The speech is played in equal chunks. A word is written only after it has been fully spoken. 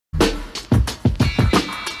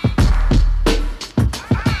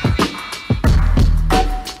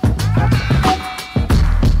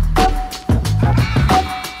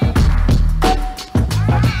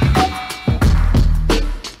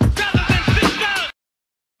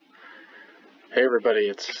Hey everybody,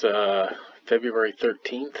 it's February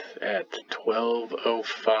 13th at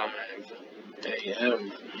 12:05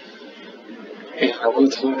 a.m. and I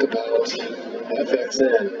want to talk about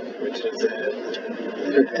FXN, which is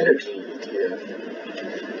an energy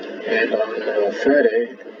ETF. And on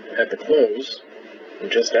Friday at the close, or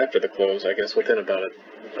just after the close, I guess within about an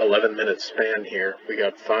 11-minute span here, we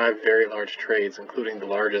got 5 very large trades, including the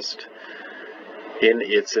largest in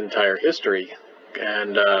its entire history.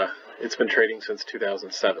 And it's been trading since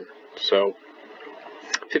 2007, so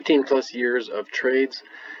 15 plus years of trades,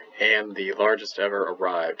 and the largest ever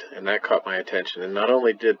arrived, and that caught my attention. And not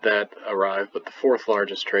only did that arrive, but the 4th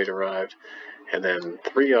largest trade arrived, and then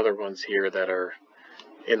 3 other ones here that are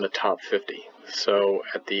in the top 50. So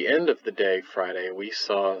at the end of the day, Friday, we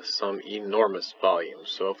saw some enormous volume.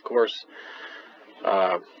 So of course,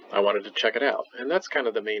 I wanted to check it out, and that's kind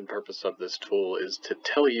of the main purpose of this tool, is to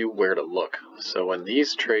tell you where to look. So when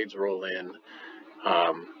these trades roll in,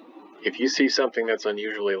 if you see something that's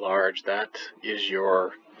unusually large, that is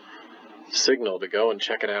your signal to go and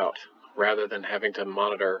check it out, rather than having to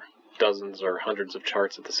monitor dozens or hundreds of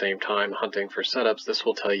charts at the same time hunting for setups. This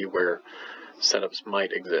will tell you where setups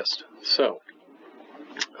might exist. So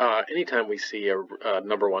anytime we see a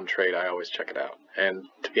number one trade, I always check it out. And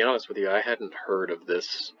to be honest with you, I hadn't heard of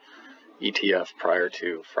this ETF prior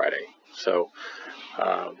to Friday. So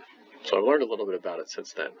I've learned a little bit about it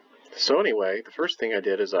since then. So anyway, the first thing I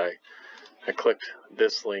did is I clicked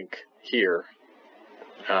this link here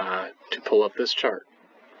to pull up this chart.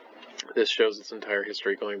 This shows its entire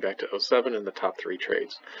history going back to 07 and the top 3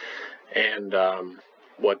 trades. And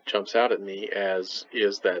what jumps out at me is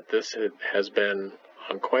that this has been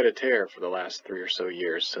on quite a tear for the last 3 or so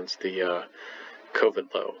years since the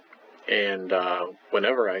COVID low. And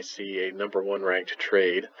whenever I see a number one ranked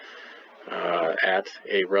trade at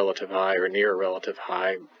a relative high or near a relative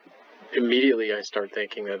high, immediately I start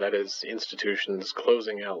thinking that is institutions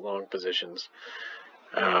closing out long positions,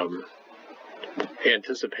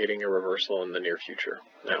 anticipating a reversal in the near future.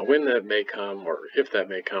 Now, when that may come, or if that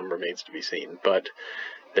may come, remains to be seen. But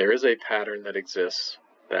there is a pattern that exists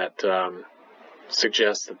that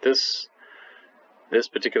suggests that this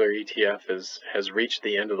particular ETF has reached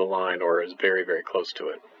the end of the line, or is very, very close to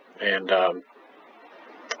it. And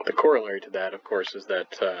the corollary to that, of course, is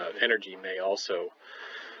that energy may also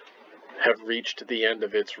have reached the end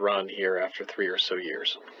of its run here after 3 or so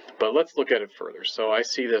years. But let's look at it further. So I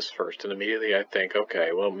see this first, and immediately I think,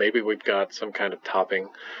 okay, well, maybe we've got some kind of topping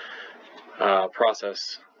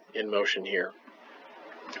process in motion here.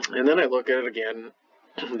 And then I look at it again.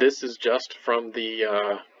 This is just from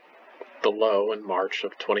the low in March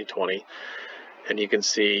of 2020, and you can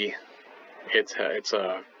see it's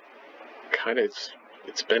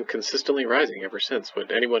been consistently rising ever since.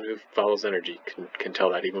 But anyone who follows energy can tell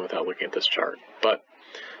that even without looking at this chart. But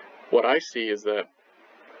what I see is that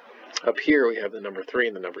up here we have the number 3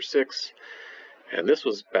 and the number 6, and this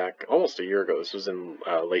was back almost a year ago. This was in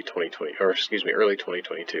early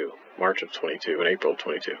 2022, March of 22 and April of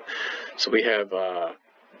 22. So we have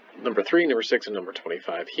number 3, number 6, and number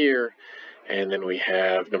 25 here, and then we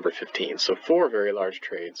have number 15. So 4 very large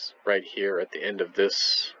trades right here at the end of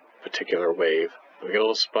this particular wave. We get a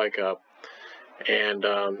little spike up, and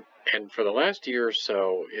for the last year or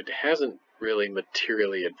so, it hasn't really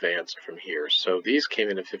materially advanced from here. So these came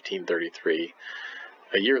in at 1533.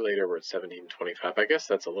 A year later, we're at 1725. I guess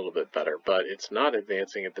that's a little bit better, but it's not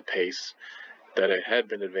advancing at the pace that it had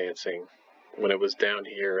been advancing when it was down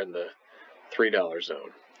here in the $3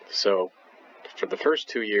 zone. So for the first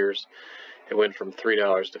 2 years, it went from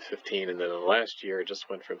 $3 to 15, and then in the last year, it just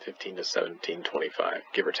went from 15 to 17.25,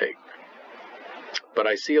 give or take. But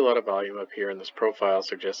I see a lot of volume up here in this profile,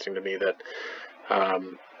 suggesting to me that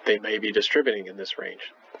they may be distributing in this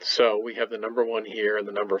range. So we have the number 1 here and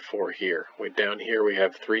the number 4 here. Down here we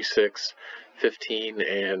have 3, 6, 15,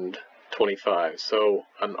 and 25. So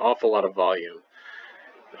an awful lot of volume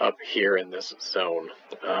up here in this zone.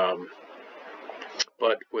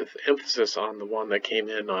 But with emphasis on the one that came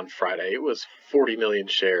in on Friday, it was 40 million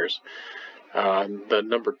shares. The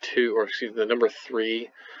number 3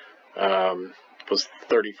 was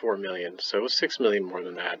 34 million, so it was 6 million more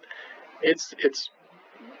than that. It's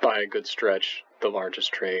by a good stretch the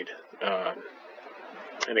largest trade.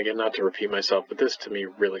 And again, not to repeat myself, but this to me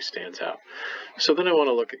really stands out. So then I want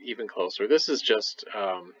to look even closer. This is just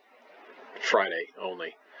Friday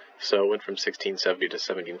only. So it went from 1670 to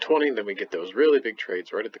 1720. Then we get those really big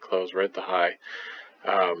trades right at the close, right at the high.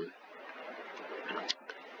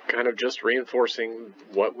 Kind of just reinforcing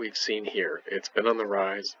what we've seen here. It's been on the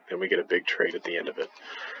rise, and we get a big trade at the end of it.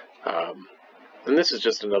 And this is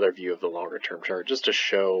just another view of the longer term chart, just to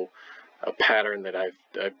show a pattern that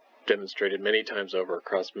I've demonstrated many times over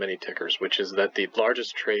across many tickers, which is that the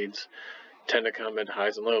largest trades tend to come at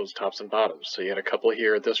highs and lows, tops and bottoms. So you had a couple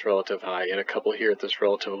here at this relative high and a couple here at this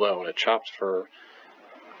relative low, and it chopped for,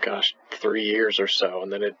 gosh, 3 years or so,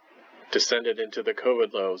 and then it descended into the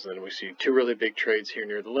COVID lows, and then we see two really big trades here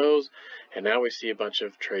near the lows, and now we see a bunch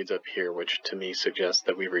of trades up here, which to me suggests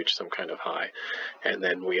that we reached some kind of high. And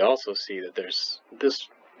then we also see that there's this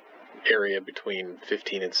area between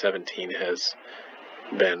 15 and 17 has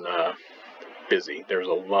been busy. There's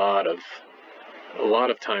a lot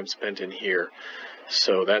of time spent in here,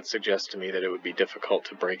 so that suggests to me that it would be difficult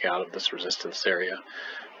to break out of this resistance area,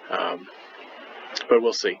 but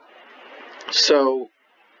we'll see. So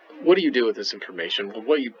what do you do with this information? Well,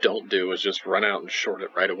 what you don't do is just run out and short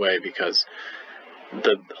it right away, because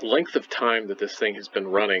the length of time that this thing has been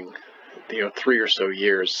running, 3 or so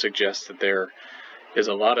years, suggests that there is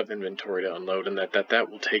a lot of inventory to unload, and that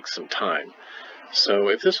will take some time. So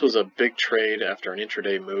if this was a big trade after an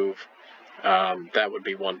intraday move, that would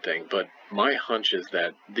be one thing. But my hunch is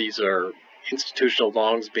that these are institutional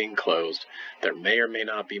longs being closed. There may or may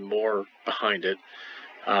not be more behind it.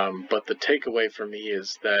 But the takeaway for me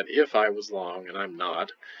is that if I was long, and I'm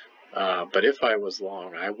not, but if I was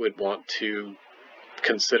long, I would want to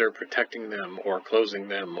consider protecting them or closing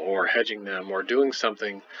them or hedging them or doing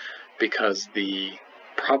something, because the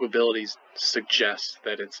probabilities suggest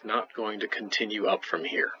that it's not going to continue up from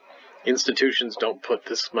here. Institutions don't put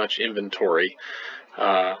this much inventory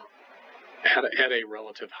at a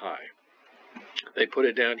relative high. They put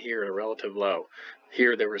it down here at a relative low.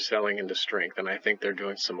 Here they were selling into strength, and I think they're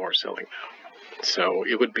doing some more selling now. So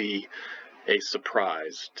it would be a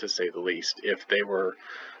surprise, to say the least, if they were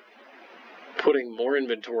putting more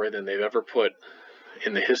inventory than they've ever put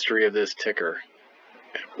in the history of this ticker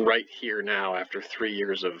right here now after 3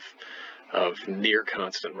 years of near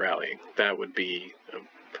constant rallying. That would be,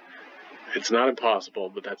 it's not impossible,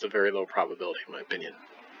 but that's a very low probability in my opinion.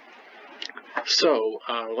 So,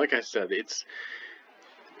 like I said, it's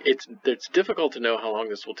difficult to know how long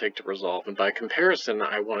this will take to resolve, and by comparison,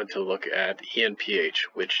 I wanted to look at ENPH,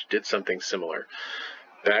 which did something similar.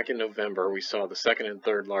 Back in November, we saw the second and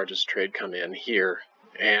third largest trade come in here,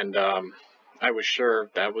 and I was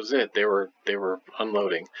sure that was it. They were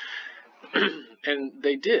unloading, and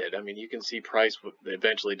they did. I mean, you can see price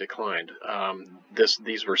eventually declined.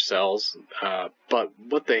 These were sells, but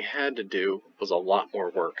what they had to do was a lot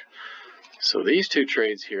more work. So these two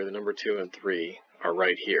trades here, the number 2 and 3, are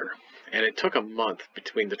right here. And it took a month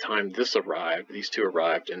between the time these two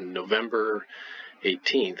arrived in November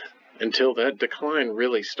 18th, until that decline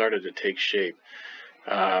really started to take shape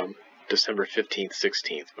December 15th,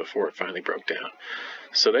 16th, before it finally broke down.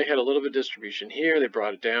 So they had a little bit of distribution here, they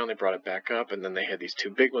brought it down, they brought it back up, and then they had these two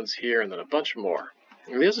big ones here, and then a bunch more.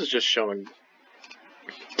 And this is just showing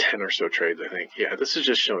 10 or so trades, I think. Yeah, this is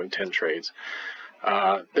just showing 10 trades.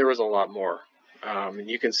 There was a lot more. And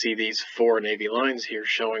you can see these 4 navy lines here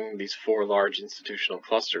showing these 4 large institutional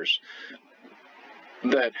clusters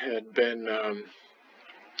that had been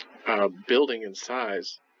building in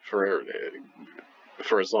size for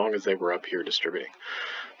as long as they were up here distributing.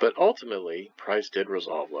 But ultimately, price did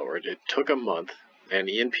resolve lower. It took a month, and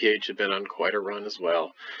ENPH had been on quite a run as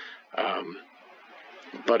well.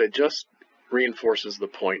 But it just reinforces the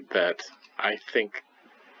point that I think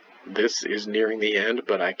this is nearing the end,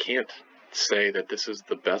 but I can't say that this is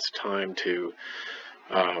the best time to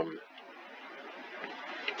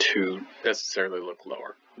necessarily look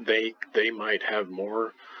lower. They might have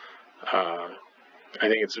more. I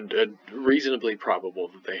think it's reasonably probable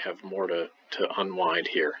that they have more to unwind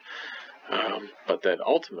here, but that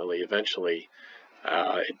ultimately, eventually,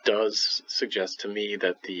 it does suggest to me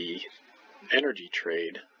that the energy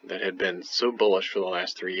trade that had been so bullish for the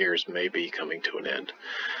last 3 years may be coming to an end.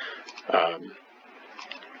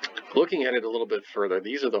 Looking at it a little bit further,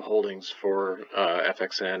 these are the holdings for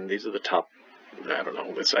FXN. These are the top, I don't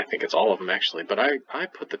know, I think it's all of them actually, but I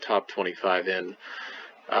put the top 25 in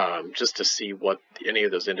just to see what any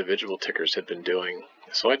of those individual tickers had been doing.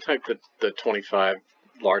 So I typed the 25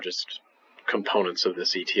 largest components of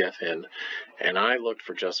this ETF in, and I looked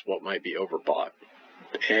for just what might be overbought.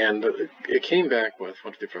 And it came back with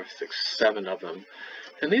 1, 2, 3, 4, 5, 6, 7 of them.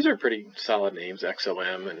 And these are pretty solid names,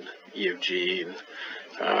 XLM and EOG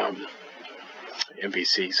and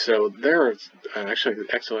MVC. So there are, actually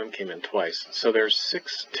XLM came in twice. So there's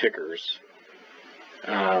 6 tickers.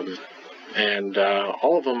 And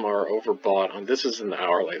all of them are overbought. This is in the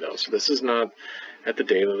hourly though. So this is not at the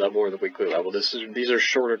daily level or the weekly level. These are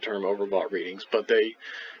shorter term overbought readings, but they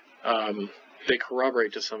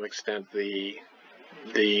corroborate to some extent the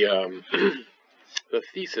the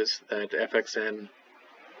thesis that FXN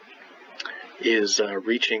is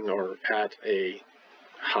reaching or at a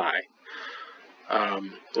high.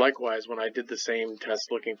 Likewise, when I did the same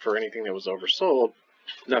test looking for anything that was oversold,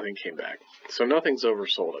 nothing came back. So nothing's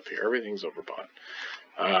oversold up here. Everything's overbought.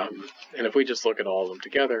 And if we just look at all of them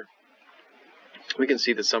together, we can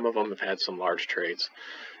see that some of them have had some large trades.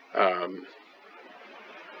 Oh,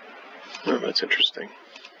 that's interesting.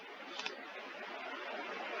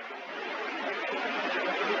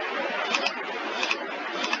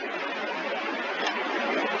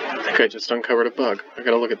 I think I just uncovered a bug. I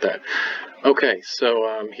gotta look at that. Okay,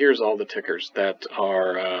 so here's all the tickers that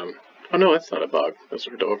are, oh no, that's not a bug. Those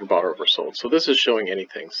are overbought or oversold. So this is showing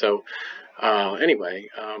anything. So anyway,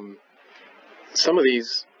 some of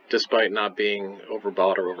these, despite not being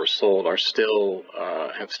overbought or oversold, are still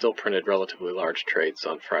have still printed relatively large trades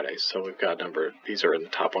on Friday. So we've got these are in the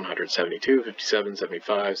top 172, 57,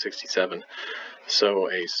 75, 67.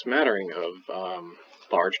 So a smattering of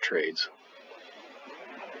large trades,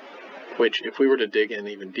 which if we were to dig in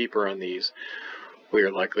even deeper on these, we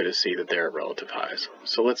are likely to see that they're at relative highs.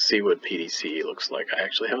 So let's see what PDCE looks like. I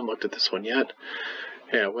actually haven't looked at this one yet.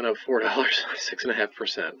 Yeah, it went up $4,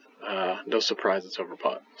 6.5%. No surprise it's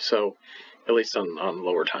overbought. So, at least on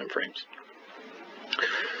lower time frames.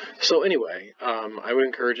 So anyway, I would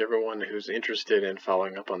encourage everyone who's interested in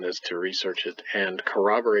following up on this to research it and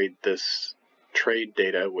corroborate this trade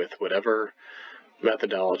data with whatever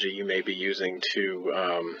methodology you may be using to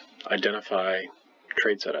identify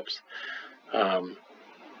trade setups.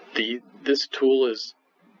 This tool is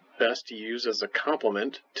best to use as a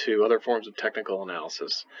complement to other forms of technical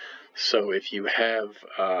analysis. So if you have,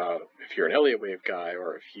 if you're an Elliott wave guy,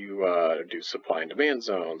 or if you do supply and demand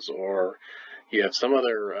zones, or you have some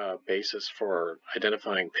other basis for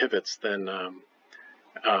identifying pivots, then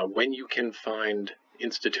when you can find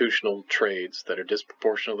institutional trades that are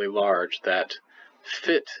disproportionately large that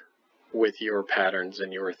fit with your patterns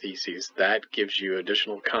and your theses, that gives you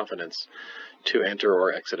additional confidence to enter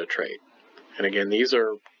or exit a trade. And again, these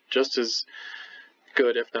are just as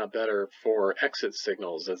good, if not better, for exit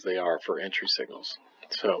signals as they are for entry signals.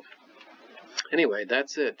 So anyway,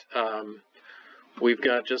 that's it. We've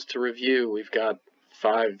got, just to review, we've got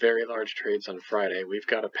 5 very large trades on Friday. We've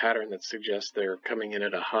got a pattern that suggests they're coming in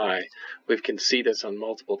at a high. We can see this on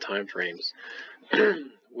multiple time frames.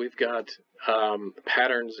 We've got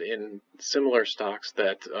patterns in similar stocks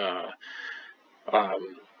that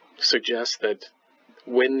suggest that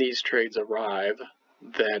when these trades arrive,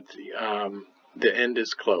 that the end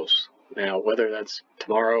is close. Now, whether that's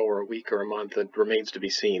tomorrow or a week or a month, it remains to be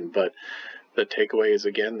seen. But the takeaway is,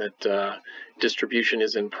 again, that distribution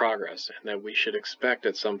is in progress and that we should expect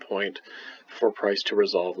at some point for price to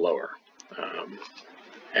resolve lower,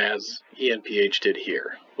 as ENPH did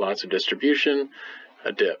here. Lots of distribution,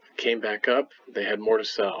 a dip, came back up, they had more to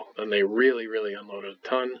sell, then they really, really unloaded a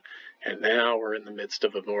ton, and now we're in the midst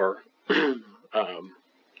of a more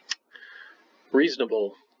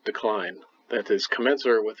reasonable decline that is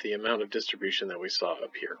commensurate with the amount of distribution that we saw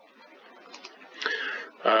up here.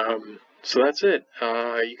 So that's it.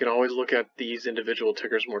 You can always look at these individual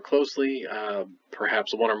tickers more closely.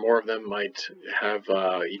 Perhaps one or more of them might have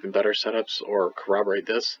even better setups or corroborate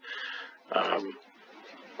this.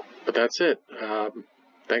 But that's it.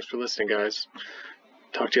 Thanks for listening, guys.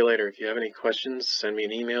 Talk to you later. If you have any questions, send me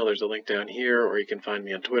an email. There's a link down here, or you can find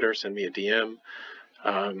me on Twitter. Send me a DM.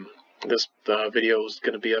 This video is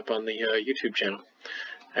going to be up on the YouTube channel,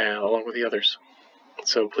 along with the others.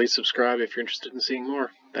 So please subscribe if you're interested in seeing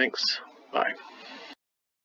more. Thanks. Bye.